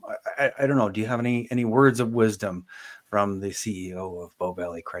I don't know. Do you have any words of wisdom from the CEO of Bow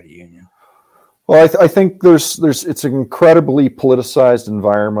Valley Credit Union? Well, I think it's an incredibly politicized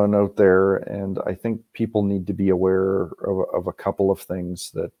environment out there, and I think people need to be aware of a couple of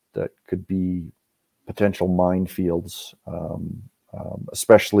things that could be potential minefields,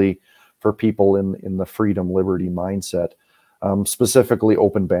 especially for people in the freedom liberty mindset. Specifically,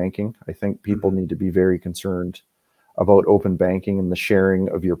 open banking. I think people need to be very concerned about open banking and the sharing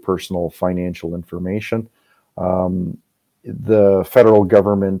of your personal financial information. The federal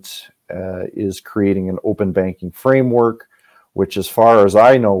government is creating an open banking framework, which, as far as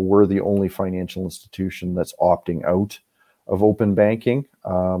I know, we're the only financial institution that's opting out of open banking.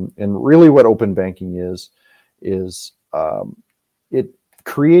 And really what open banking is it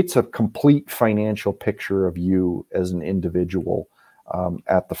creates a complete financial picture of you as an individual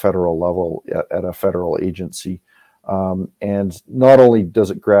at the federal level, at a federal agency. And not only does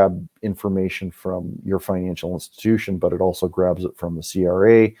it grab information from your financial institution, but it also grabs it from the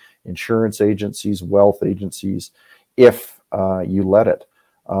CRA, insurance agencies, wealth agencies, if you let it.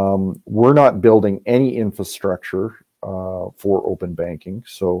 We're not building any infrastructure for open banking,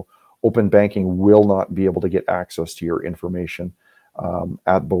 so open banking will not be able to get access to your information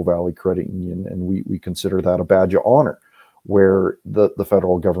at Bow Valley Credit Union, and we consider that a badge of honor, where the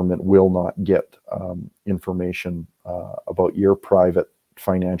federal government will not get information about your private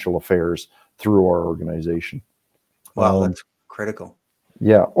financial affairs through our organization. Wow, that's critical.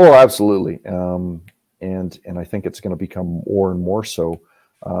 Yeah, oh, absolutely. And I think it's going to become more and more so.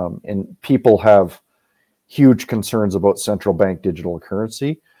 And people have huge concerns about central bank digital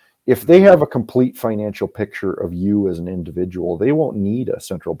currency. If they have a complete financial picture of you as an individual, they won't need a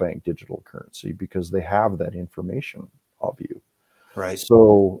central bank digital currency because they have that information of you. Right.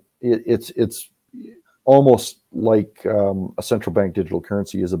 So it's almost like a central bank digital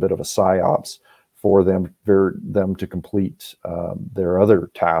currency is a bit of a psyops for them to complete their other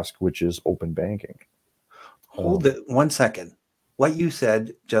task, which is open banking. Hold it 1 second. What you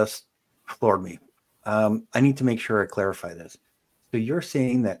said just floored me. I need to make sure I clarify this. So you're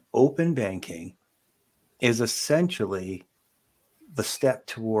saying that open banking is essentially the step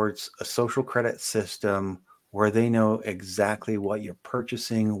towards a social credit system where they know exactly what you're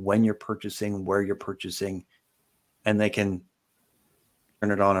purchasing, when you're purchasing, where you're purchasing, and they can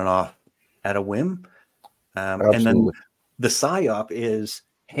turn it on and off at a whim. And then the PSYOP is,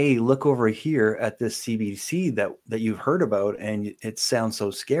 hey, look over here at this CBDC that you've heard about, and it sounds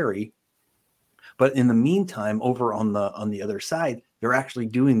so scary. But in the meantime, over on the other side, they're actually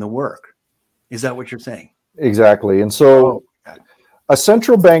doing the work. Is that what you're saying? Exactly. And so a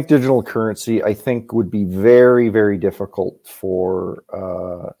central bank digital currency, I think, would be very, very difficult for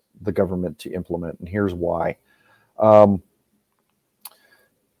the government to implement. And here's why.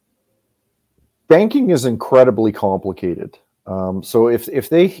 Banking is incredibly complicated. So if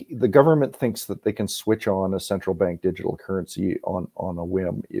the government thinks that they can switch on a central bank digital currency on a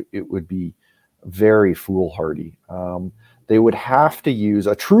whim, it would be very foolhardy. They would have to use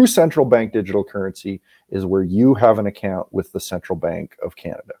a true central bank digital currency is where you have an account with the Central Bank of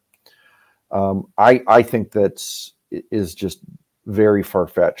Canada. I think that is just very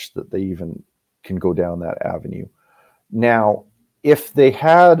far-fetched that they even can go down that avenue. Now, if they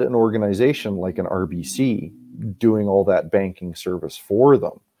had an organization like an RBC doing all that banking service for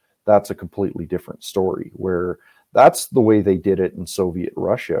them, that's a completely different story, where that's the way they did it in Soviet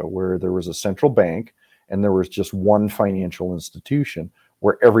Russia, where there was a central bank and there was just one financial institution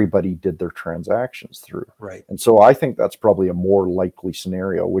where everybody did their transactions through. Right. And so I think that's probably a more likely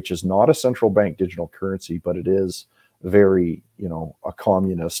scenario, which is not a central bank digital currency, but it is very, a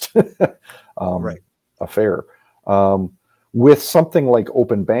communist affair. With something like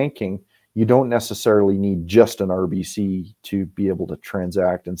open banking, you don't necessarily need just an RBC to be able to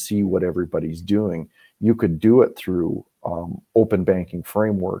transact and see what everybody's doing. You could do it through open banking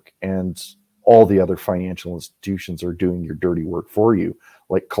framework, and all the other financial institutions are doing your dirty work for you,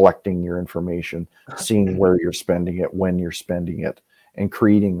 like collecting your information, seeing where you're spending it, when you're spending it, and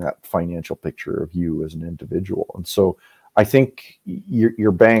creating that financial picture of you as an individual. And so I think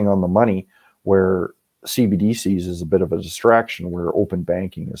you're bang on the money, where CBDCs is a bit of a distraction, where open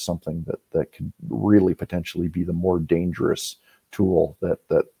banking is something that could really potentially be the more dangerous tool that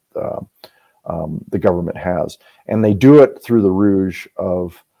the government has. And they do it through the rouge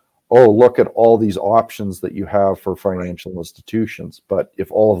of, oh, look at all these options that you have for financial institutions. But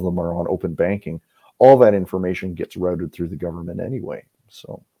if all of them are on open banking, all that information gets routed through the government anyway.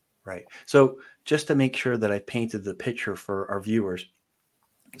 So, right. So just to make sure that I painted the picture for our viewers.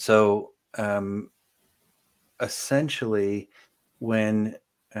 So essentially, when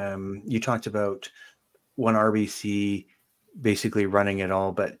you talked about one RBC basically running it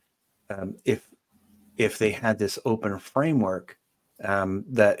all, but if they had this open framework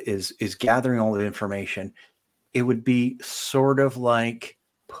that is gathering all the information, it would be sort of like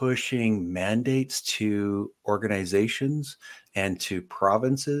pushing mandates to organizations and to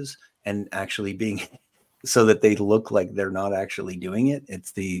provinces and actually being so that they look like they're not actually doing it.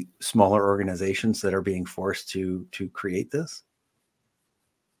 It's the smaller organizations that are being forced to create this.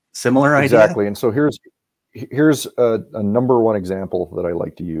 Similar idea? Exactly. And so here's a number one example that I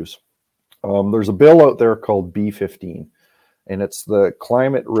like to use. There's a bill out there called B15, and it's the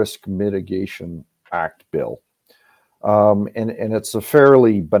Climate Risk Mitigation Act bill. And it's a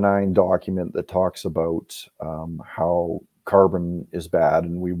fairly benign document that talks about how carbon is bad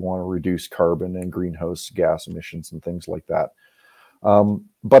and we want to reduce carbon and greenhouse gas emissions and things like that.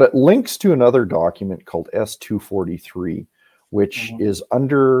 But it links to another document called S-243, which is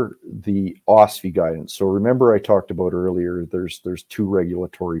under the OSFI guidance. So remember I talked about earlier, there's two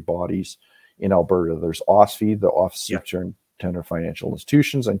regulatory bodies in Alberta. There's OSFI, the Office of Superintendent of Financial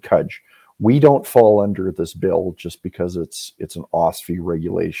Institutions, and CUDG. We don't fall under this bill just because it's an OSFI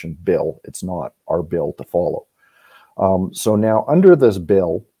regulation bill. It's not our bill to follow. So now under this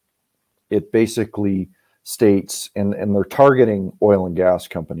bill, it basically states, and they're targeting oil and gas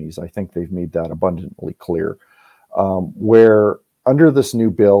companies. I think they've made that abundantly clear. Where under this new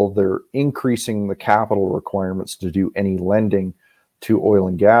bill, they're increasing the capital requirements to do any lending to oil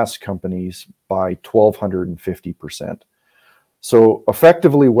and gas companies by 1,250%. So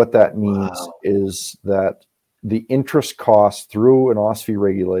effectively what that means is that the interest cost through an OSFI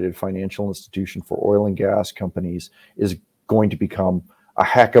regulated financial institution for oil and gas companies is going to become a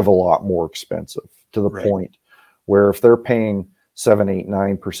heck of a lot more expensive, to the point where if they're paying 7, 8,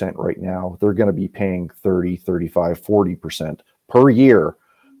 9% right now, they're going to be paying 30, 35, 40% per year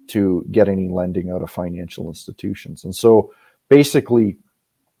to get any lending out of financial institutions. And so basically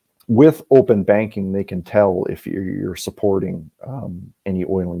with open banking, they can tell if you're supporting any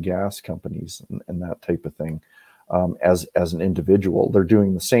oil and gas companies and that type of thing as an individual. They're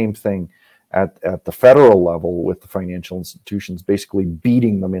doing the same thing at the federal level with the financial institutions, basically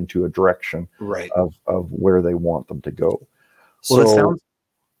beating them into a direction of where they want them to go. Well,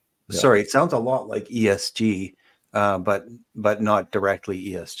 it sounds a lot like ESG, but not directly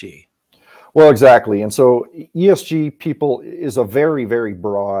ESG. Well, exactly. And so ESG people is a very, very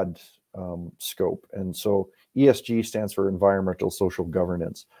broad scope. And so ESG stands for environmental social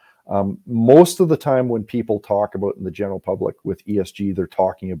governance. Most of the time when people talk about in the general public with ESG, they're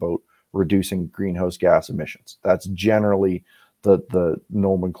talking about reducing greenhouse gas emissions. That's generally the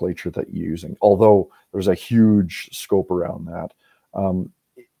nomenclature that you're using, although there's a huge scope around that.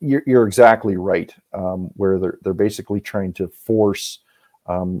 You're exactly right, where they're basically trying to force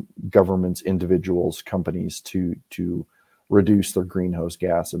governments, individuals, companies to reduce their greenhouse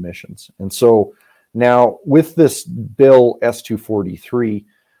gas emissions. And so now with this bill S-243,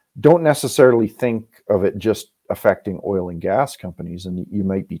 don't necessarily think of it just affecting oil and gas companies. And you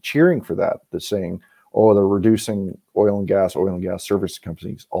might be cheering for that. They're saying, oh, they're reducing oil and gas service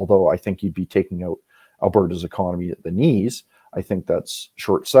companies. Although I think you'd be taking out Alberta's economy at the knees. I think that's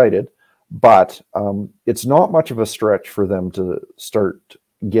short-sighted. But it's not much of a stretch for them to start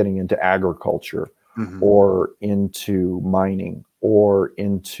getting into agriculture or into mining or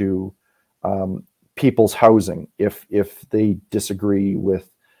into people's housing if they disagree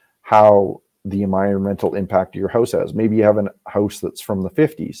with how the environmental impact of your house has. Maybe you have a house that's from the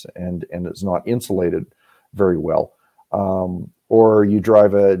 50s and it's not insulated very well, or you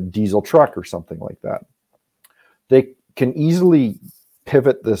drive a diesel truck or something like that. They can easily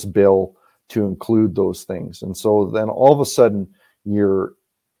pivot this bill to include those things. And so then all of a sudden your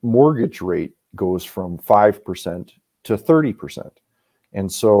mortgage rate goes from 5% to 30%.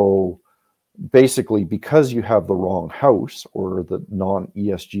 And so basically, because you have the wrong house or the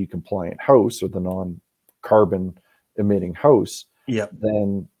non-ESG compliant house or the non-carbon emitting house,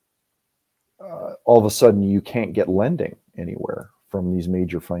 then all of a sudden you can't get lending anywhere from these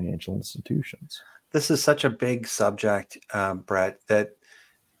major financial institutions. This is such a big subject, Brett, that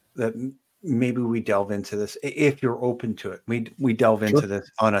maybe we delve into this if you're open to it. We delve into this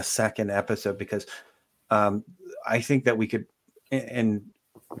on a second episode, because I think that we could, and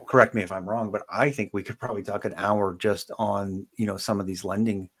correct me if I'm wrong, but I think we could probably talk an hour just on some of these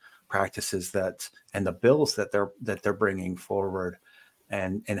lending practices and the bills that they're bringing forward,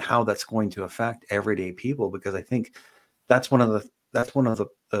 and how that's going to affect everyday people, because I think that's one of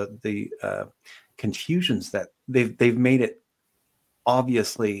the confusions that they've made it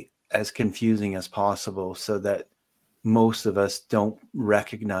obviously as confusing as possible, so that most of us don't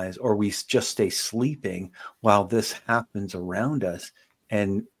recognize, or we just stay sleeping while this happens around us,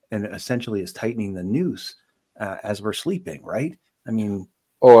 and essentially is tightening the noose as we're sleeping, right? I mean,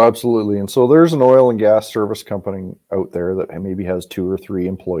 oh, absolutely. And so there's an oil and gas service company out there that maybe has 2 or 3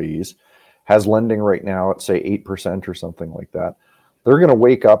 employees, has lending right now at say 8% or something like that. They're going to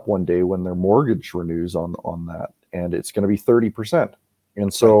wake up one day when their mortgage renews on that, and it's going to be 30%.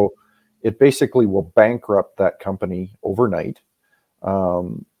 And so right. it basically will bankrupt that company overnight,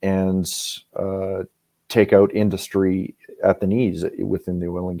 and take out industry at the knees within the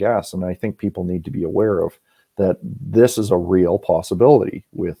oil and gas. And I think people need to be aware of that this is a real possibility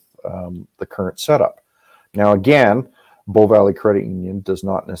with the current setup. Now, again, Bow Valley Credit Union does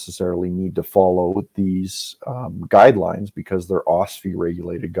not necessarily need to follow these guidelines because they're OSFI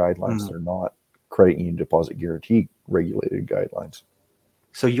regulated guidelines. They're not credit union deposit guarantee regulated guidelines.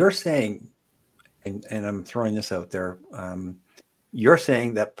 So you're saying, and I'm throwing this out there, you're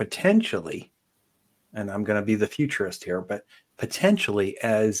saying that potentially, and I'm going to be the futurist here, but potentially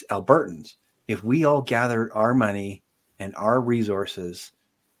as Albertans, if we all gathered our money and our resources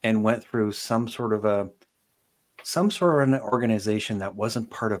and went through some sort of an organization that wasn't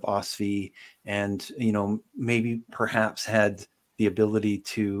part of OSFI, and maybe perhaps had the ability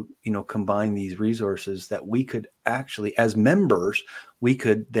to combine these resources, that we could actually, as members, we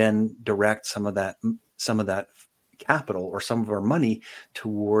could then direct some of that capital or some of our money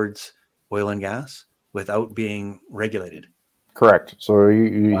towards oil and gas without being regulated. Correct. So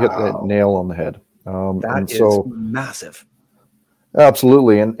you hit that nail on the head. That is massive.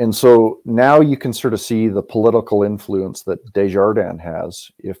 Absolutely. And so now you can sort of see the political influence that Desjardins has.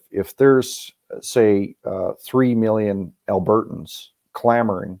 If there's, say, 3 million Albertans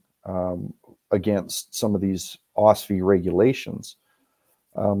clamoring against some of these OSFI regulations,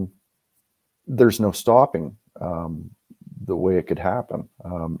 there's no stopping the way it could happen.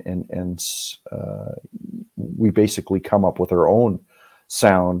 And we basically come up with our own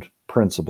sound principles